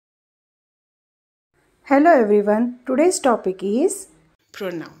Hello everyone, today's topic is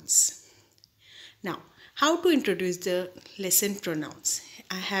pronouns. Now, how to introduce the lesson pronouns?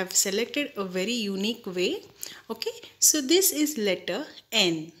 I have selected a very unique way. Okay, so this is letter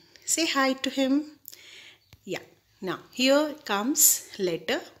N. Say hi to him. Yeah, now here comes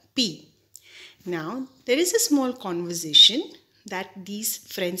letter P. Now, there is a small conversation that these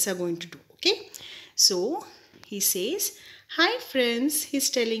friends are going to do. Okay, so he says, hi friends. He's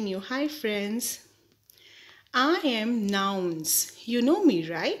telling you, hi friends. I am nouns. You know me,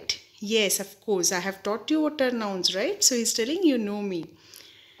 right? Yes, of course. I have taught you what are nouns, right? So he's telling you know me.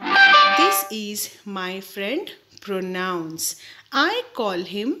 This is my friend pronouns. I call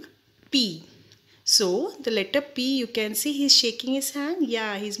him P. So the letter P, you can see he's shaking his hand.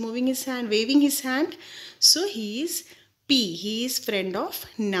 Yeah, he's moving his hand, waving his hand. So he is P. He is friend of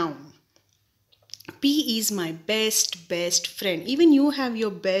noun. P is my best friend. Even you have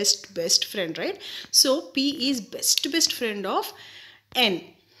your best friend, right? So P is best friend of N.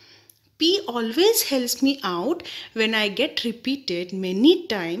 P always helps me out when I get repeated many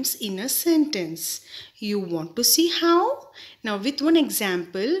times in a sentence. You want to see how? Now with one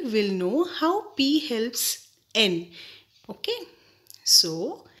example, we'll know how P helps N. Okay?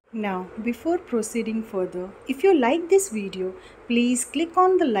 So, now before proceeding further, if you like this video, please click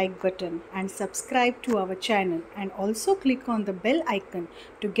on the like button and subscribe to our channel and also click on the bell icon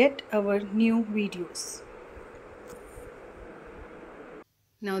to get our new videos.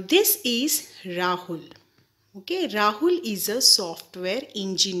 now this is Rahul. Okay, Rahul is a software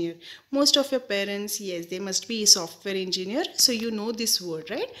engineer. Most of your parents, yes, they must be a software engineer. So you know this word,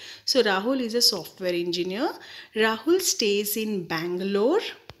 right? So Rahul is a software engineer. Rahul stays in Bangalore.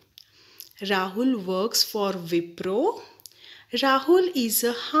 Rahul works for Wipro. Rahul is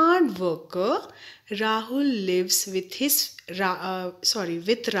a hard worker. Rahul lives with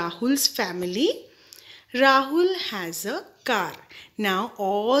with Rahul's family. Rahul has a car. Now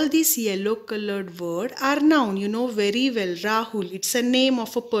all these yellow colored words are noun. You know very well Rahul. It's a name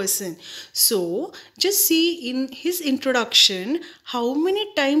of a person. So just see in his introduction how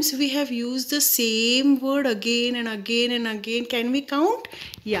many times we have used the same word again and again and again. Can we count?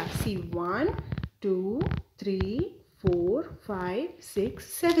 Yeah, see 1, 2, 3, 4, 5,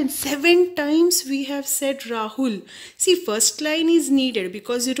 6, 7. 7 times we have said Rahul. See, first line is needed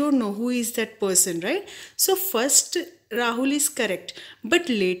because you don't know who is that person, right? So first Rahul is correct. But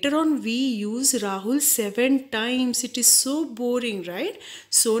later on we use Rahul 7 times. It is so boring, right?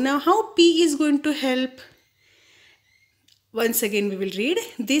 So now how P is going to help? Once again we will read.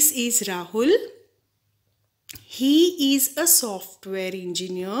 This is Rahul. He is a software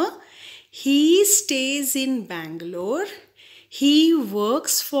engineer. He stays in Bangalore. He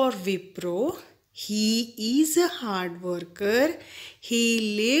works for Wipro. He is a hard worker.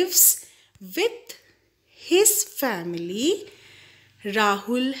 He lives with his family.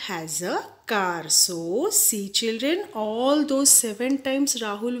 Rahul has a car. So, see children, all those 7 times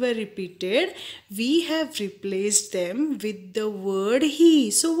Rahul were repeated. We have replaced them with the word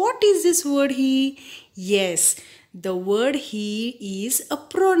he. So, what is this word he? Yes, the word he is a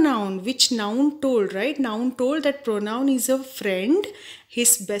pronoun, which noun told, right? Noun told that pronoun is a friend,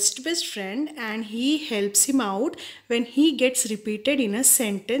 his best friend, and he helps him out when he gets repeated in a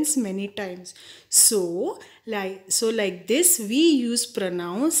sentence many times. So like this we use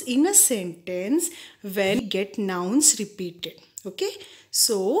pronouns in a sentence when we get nouns repeated. Okay,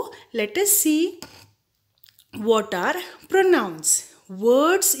 so let us see what are pronouns.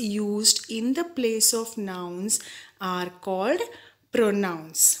 Words used in the place of nouns are called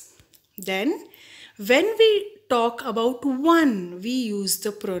pronouns. Then when we talk about one, we use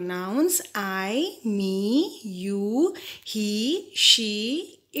the pronouns I, me, you, he,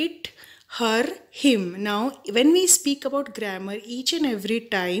 she, it, her, him. Now, when we speak about grammar, each and every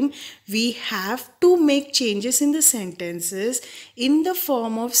time we have to make changes in the sentences in the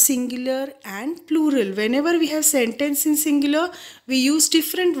form of singular and plural. Whenever we have sentence in singular, we use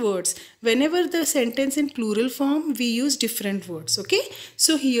different words. Whenever the sentence in plural form, we use different words. Okay,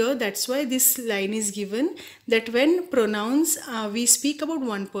 so here that's why this line is given, that when pronouns we speak about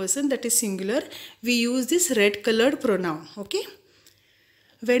one person, that is singular, we use this red colored pronoun. Okay,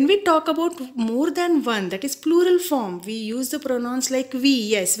 when we talk about more than one, that is plural form, we use the pronouns like we.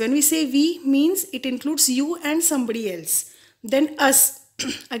 Yes, when we say we means it includes you and somebody else. Then us,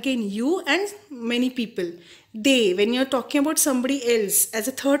 again you and many people. They, when you're talking about somebody else as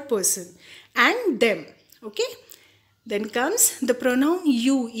a third person. And them. Okay. Then comes the pronoun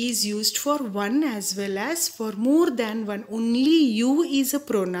you is used for one as well as for more than one. Only you is a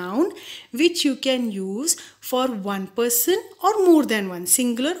pronoun which you can use for one person or more than one,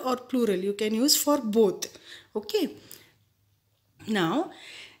 singular or plural. You can use for both. Okay. Now,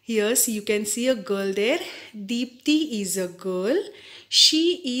 here you can see a girl there. Deepti is a girl.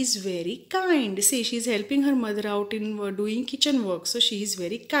 She is very kind. See, she is helping her mother out in doing kitchen work. So, she is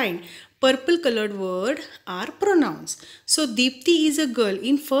very kind. Purple colored word are pronouns. So, Deepti is a girl.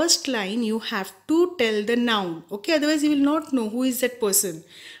 In first line, you have to tell the noun. Okay, otherwise you will not know who is that person.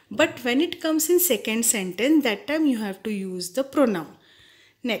 But when it comes in second sentence, that time you have to use the pronoun.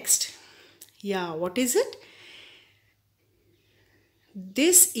 Next. Yeah, what is it?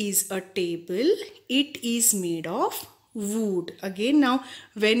 This is a table. It is made of wood. Again, now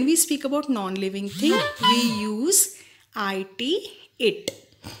when we speak about non-living thing, we use it.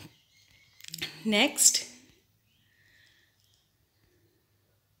 Next,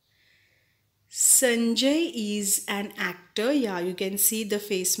 Sanjay is an actor. Yeah, you can see the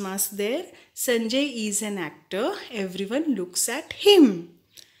face mask there. Sanjay is an actor. Everyone looks at him.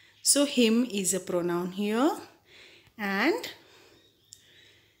 So, him is a pronoun here. And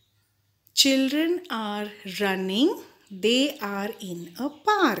children are running. They are in a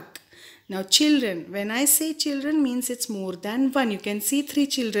park. Now children, when I say children means it's more than one. You can see 3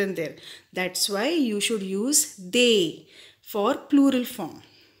 children there. That's why you should use they for plural form.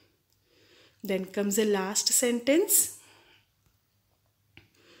 Then comes the last sentence.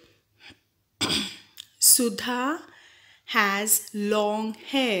 Sudha has long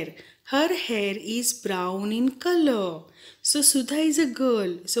hair. Her hair is brown in color. So Sudha is a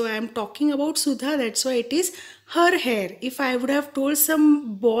girl. So I am talking about Sudha. That's why it is her hair. If I would have told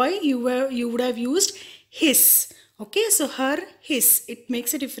some boy, you would have used his. Okay, so her, his. It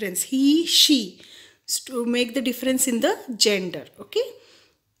makes a difference. He, she. To make the difference in the gender. Okay.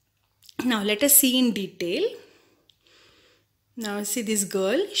 Now let us see in detail. Now see this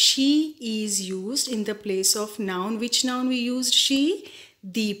girl. She is used in the place of noun. Which noun we used? She.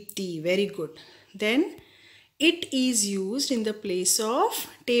 Deepti. Very good. Then it is used in the place of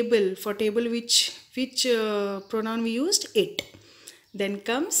table. For table, which pronoun we used? It. Then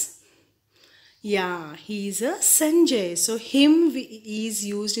comes, yeah, he is a Sanjay. So him is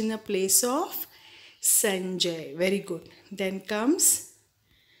used in the place of Sanjay. Very good. Then comes,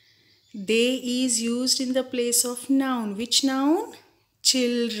 they is used in the place of noun. Which noun?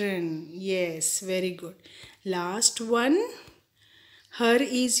 Children. Yes, very good. Last one. Her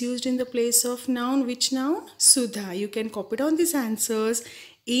is used in the place of noun. Which noun? Sudha. You can copy down these answers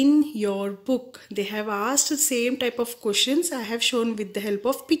in your book. They have asked the same type of questions I have shown with the help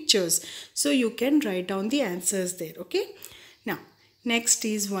of pictures. So you can write down the answers there. Okay. Now, next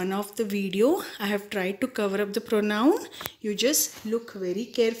is one of the video. I have tried to cover up the pronoun. You just look very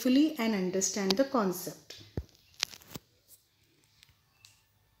carefully and understand the concept.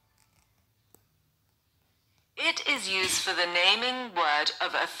 It is used for the naming word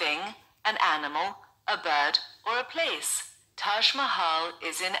of a thing, an animal, a bird, or a place. Taj Mahal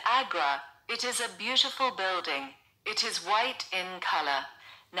is in Agra. It is a beautiful building. It is white in color.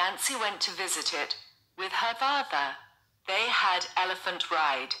 Nancy went to visit it with her father. They had elephant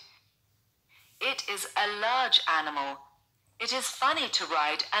ride. It is a large animal. It is funny to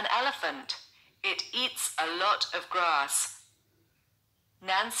ride an elephant. It eats a lot of grass.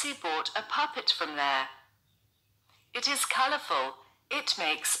 Nancy bought a puppet from there. It is colorful. It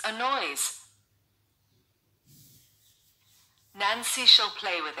makes a noise. Nancy shall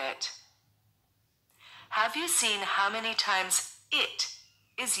play with it. Have you seen how many times it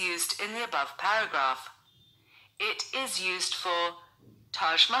is used in the above paragraph? It is used for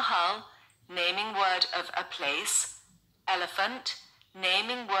Taj Mahal, naming word of a place, elephant,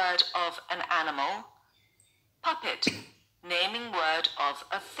 naming word of an animal, puppet, naming word of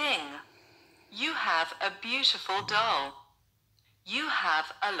a thing. You have a beautiful doll. You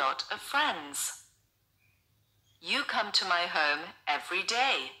have a lot of friends. You come to my home every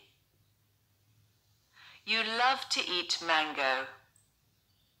day. You love to eat mango.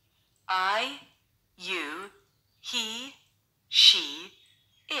 I, you, he, she,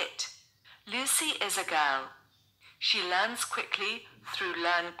 it. Lucy is a girl. She learns quickly through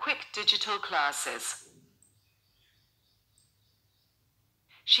Learn Quick digital classes.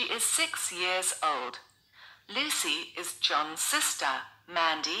 She is 6 years old. Lucy is John's sister.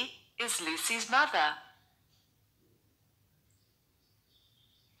 Mandy is Lucy's mother.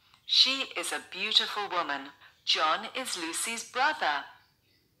 She is a beautiful woman. John is Lucy's brother.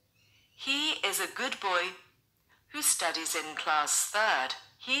 He is a good boy who studies in class 3rd.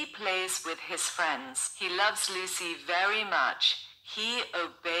 He plays with his friends. He loves Lucy very much. He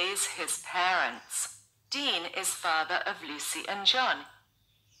obeys his parents. Dean is father of Lucy and John.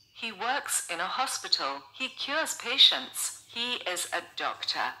 He works in a hospital. He cures patients. He is a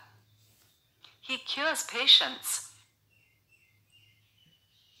doctor. He cures patients.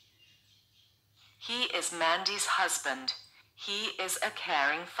 He is Mandy's husband. He is a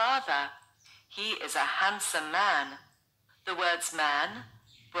caring father. He is a handsome man. The words man,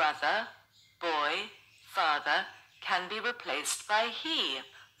 brother, boy, father can be replaced by he.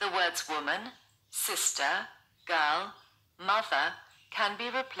 The words woman, sister, girl, mother can be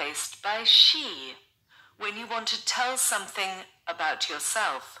replaced by she. When you want to tell something about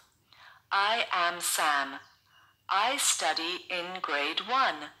yourself, I am Sam. I study in grade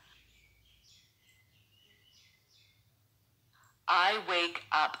 1. I wake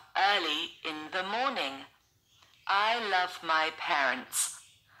up early in the morning. I love my parents.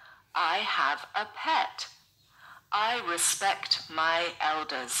 I have a pet. I respect my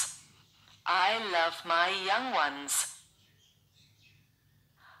elders. I love my young ones.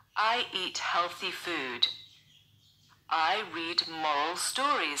 I eat healthy food. I read moral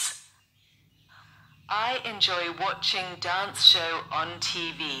stories. I enjoy watching dance show on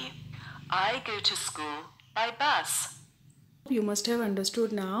TV. I go to school by bus. You must have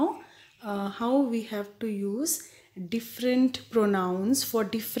understood now how we have to use different pronouns for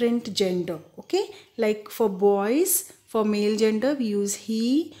different gender. Okay, like for boys, for male gender we use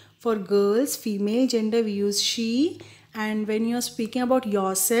he, for girls, female gender we use she, and when you're speaking about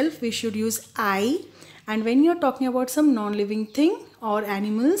yourself we should use I, and when you're talking about some non-living thing or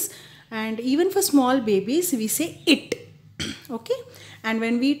animals, and even for small babies we say it. Okay, and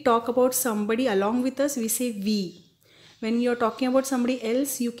when we talk about somebody along with us we say we. When you're talking about somebody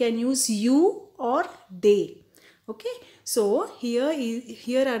else you can use you or they. Okay, so here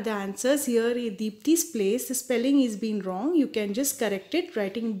are the answers. Here in Deepti's place the spelling is being wrong. You can just correct it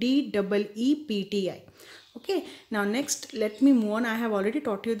writing DEEPTI. Okay, now next let me move on. I have already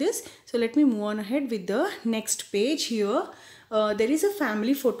taught you this, so let me move on ahead with the next page. Here there is a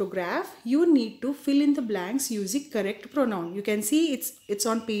family photograph. You need to fill in the blanks using correct pronoun. You can see it's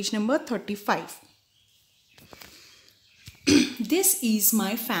on page number 35. This is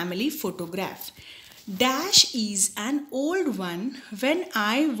my family photograph. Dash is an old one when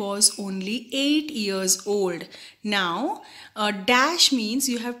I was only 8 years old. Now, dash means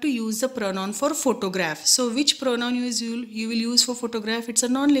you have to use the pronoun for photograph. So, which pronoun you will use for photograph? It's a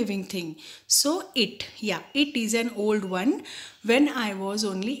non-living thing. So, it. Yeah, it is an old one when I was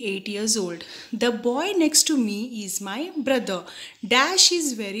only 8 years old. The boy next to me is my brother. Dash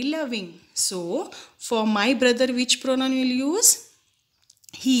is very loving. So, for my brother, which pronoun will you use?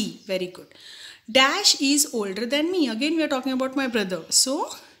 He. Very good. Dash is older than me. Again, we are talking about my brother. So,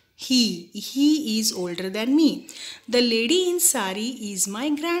 he is older than me. The lady in sari is my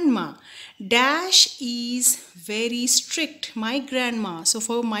grandma. Dash is very strict. My grandma. So,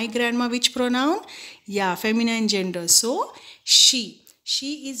 for my grandma, which pronoun? Yeah, feminine gender. So, she.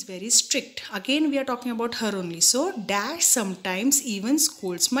 She is very strict. Again, we are talking about her only. So, dash sometimes even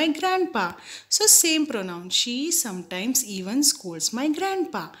scolds my grandpa. So, same pronoun. She sometimes even scolds my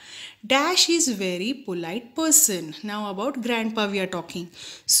grandpa. Dash is very polite person. Now, about grandpa we are talking.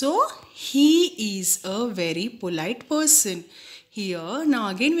 So, he is a very polite person. Here, now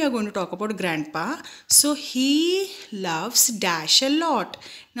again we are going to talk about grandpa. So, he loves dash a lot.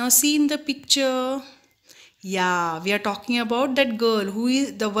 Now, see in the picture. Yeah, we are talking about that girl who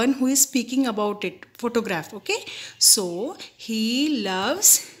is the one who is speaking about it. Photograph, okay? So, he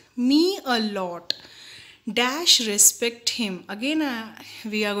loves me a lot. Dash respect him. Again,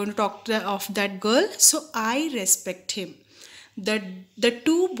 we are going to talk of that girl. So, I respect him. The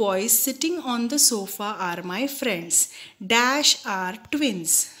two boys sitting on the sofa are my friends. Dash are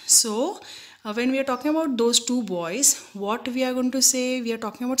twins. So, when we are talking about those two boys, what we are going to say? We are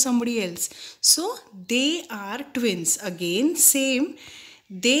talking about somebody else. So, they are twins. Again, same.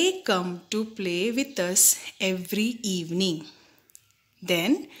 They come to play with us every evening.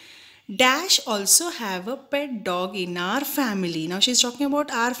 Then, Dash also have a pet dog in our family. Now, she is talking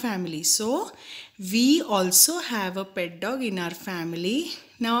about our family. So, we also have a pet dog in our family.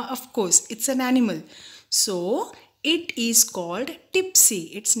 Now, of course, it's an animal. So, it is called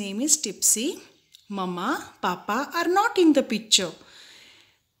Tipsy. Its name is Tipsy. Mama, Papa are not in the picture.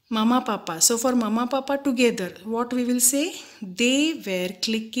 Mama, Papa. So, for Mama, Papa together, what we will say? They were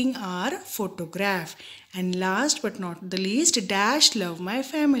clicking our photograph. And last but not the least, Dash love my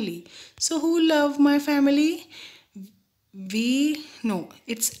family. So, who love my family?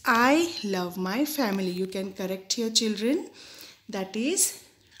 It's I love my family. You can correct here, children. That is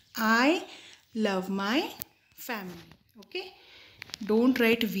I love my family. Okay. Don't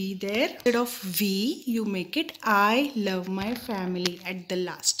write V there. Instead of V, you make it I love my family at the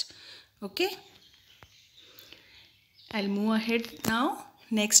last. Okay. I'll move ahead now.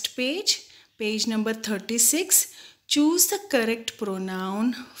 Next page, page number 36. Choose the correct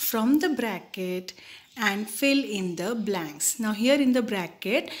pronoun from the bracket and fill in the blanks. Now here in the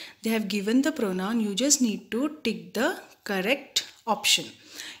bracket, they have given the pronoun. You just need to tick the correct option.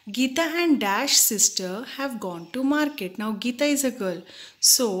 Geeta and Dash sister have gone to market. Now Geeta is a girl.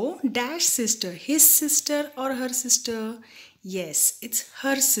 So Dash sister, his sister or her sister? Yes, it's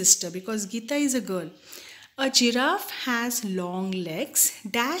her sister because Geeta is a girl. A giraffe has long legs.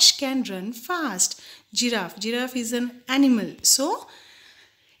 Dash can run fast. Giraffe is an animal. So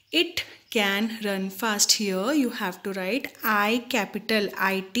it can run fast. Here you have to write I capital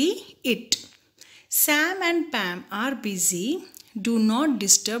IT, it. Sam and Pam are busy. Do not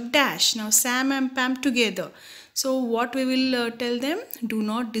disturb Dash. Now Sam and Pam together. So what we will tell them? Do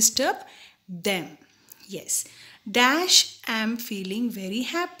not disturb them. Yes. Dash, am feeling very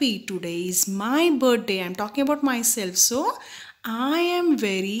happy. Today is my birthday. I'm talking about myself. So I am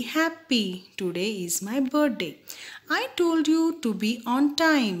very happy. Today is my birthday. I told you to be on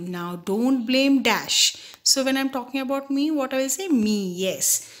time. Now don't blame Dash. So when I'm talking about me, what I will say? Me.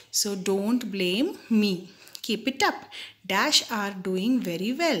 Yes. So don't blame me. Keep it up. Dash are doing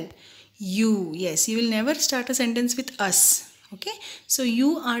very well. You. Yes. You will never start a sentence with us. Okay. So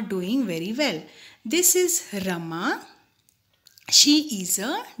you are doing very well. This is Rama. She is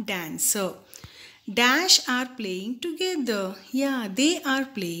a dancer. Dash are playing together. Yeah, they are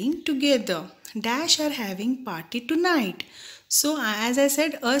playing together. Dash are having party tonight. So as I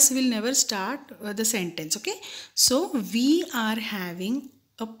said, us will never start the sentence. Okay. So we are having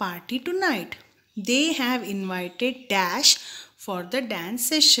a party tonight. They have invited Dash for the dance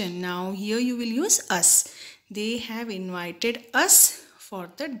session. Now here you will use us. They have invited us for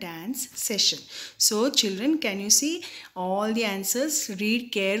the dance session. So children, can you see all the answers?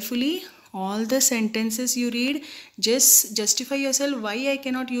 Read carefully all the sentences you read. Just justify yourself why I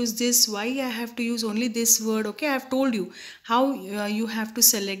cannot use this, why I have to use only this word. Okay, I have told you how you have to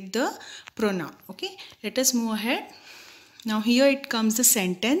select the pronoun. Okay, let us move ahead. Now here it comes the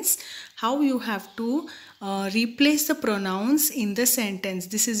sentence, how you have to replace the pronouns in the sentence.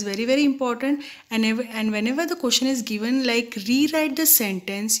 This is very, very important, and whenever the question is given like rewrite the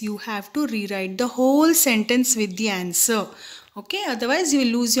sentence, you have to rewrite the whole sentence with the answer. Okay, otherwise you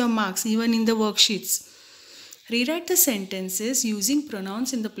will lose your marks even in the worksheets. Rewrite the sentences using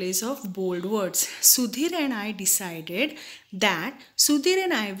pronouns in the place of bold words. Sudhir and I decided that Sudhir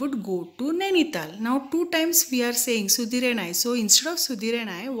and I would go to Nainital. Now 2 times we are saying Sudhir and I. So instead of Sudhir and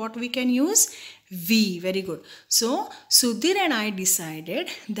I, what we can use? We. Very good. So Sudhir and I decided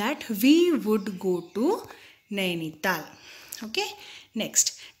that we would go to Nainital. Okay.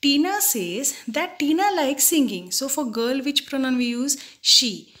 Next. Tina says that Tina likes singing. So for girl, which pronoun we use?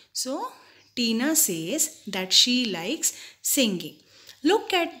 She. So Tina says that she likes singing.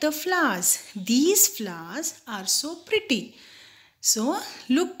 Look at the flowers. These flowers are so pretty. So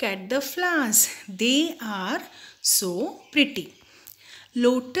look at the flowers. They are so pretty.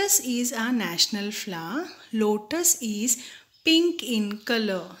 Lotus is our national flower. Lotus is pink in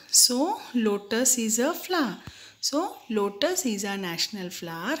color. So lotus is a flower. So lotus is our national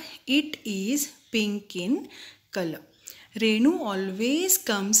flower. It is pink in color. Renu always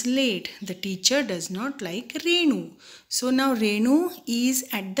comes late. The teacher does not like Renu. So now Renu is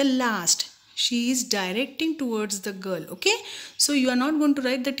at the last. She is directing towards the girl. Okay. So you are not going to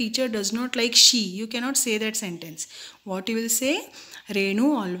write the teacher does not like she. You cannot say that sentence. What you will say?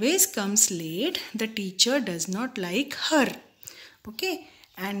 Renu always comes late. The teacher does not like her. Okay.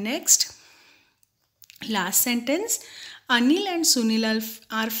 And next, last sentence. Anil and Sunil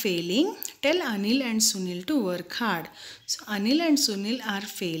are failing. Tell Anil and Sunil to work hard. So Anil and Sunil are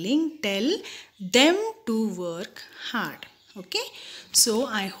failing. Tell them to work hard. Okay. So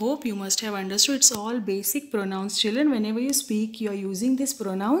I hope you must have understood. It's all basic pronouns, children. Whenever you speak, you are using these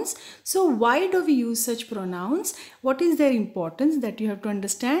pronouns. So why do we use such pronouns? What is their importance that you have to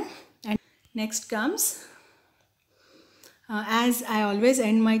understand? And next comes, as I always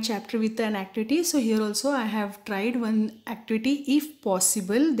end my chapter with an activity, so here also I have tried one activity. If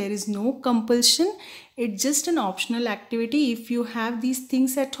possible, there is no compulsion. It's just an optional activity. If you have these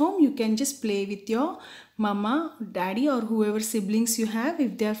things at home, you can just play with your mama, daddy, or whoever siblings you have.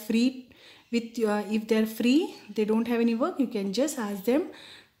 If they are free, if they are free, they don't have any work, you can just ask them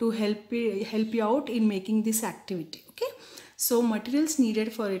to help you out in making this activity. Okay. So materials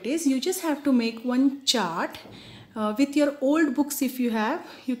needed for it is, you just have to make one chart With your old books, if you have,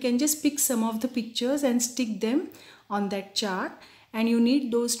 you can just pick some of the pictures and stick them on that chart. And you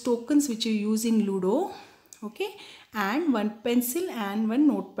need those tokens which you use in Ludo, okay, and one pencil and one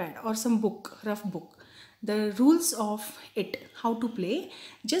notepad or some book, rough book. The rules of it, how to play: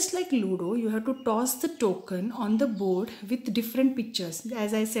 just like Ludo, you have to toss the token on the board with different pictures.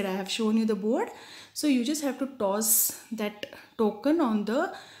 As I said, I have shown you the board, so you just have to toss that token on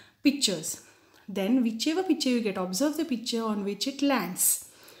the pictures. Then whichever picture you get, observe the picture on which it lands.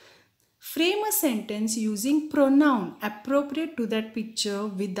 Frame a sentence using pronoun appropriate to that picture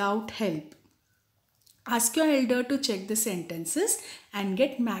without help. Ask your elder to check the sentences and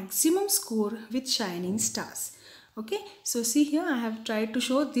get maximum score with shining stars. Okay, so see here, I have tried to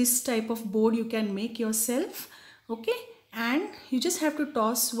show this type of board you can make yourself. Okay, and you just have to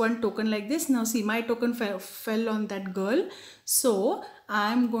toss one token like this. Now see, my token fell on that girl. So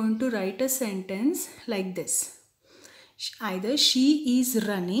I am going to write a sentence like this. Either she is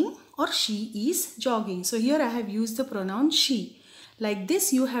running or she is jogging. So here I have used the pronoun she. Like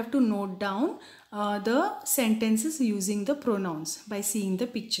this, you have to note down the sentences using the pronouns by seeing the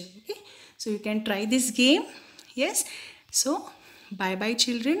picture. Okay, so you can try this game. Yes, so bye bye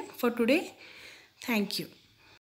children for today. Thank you.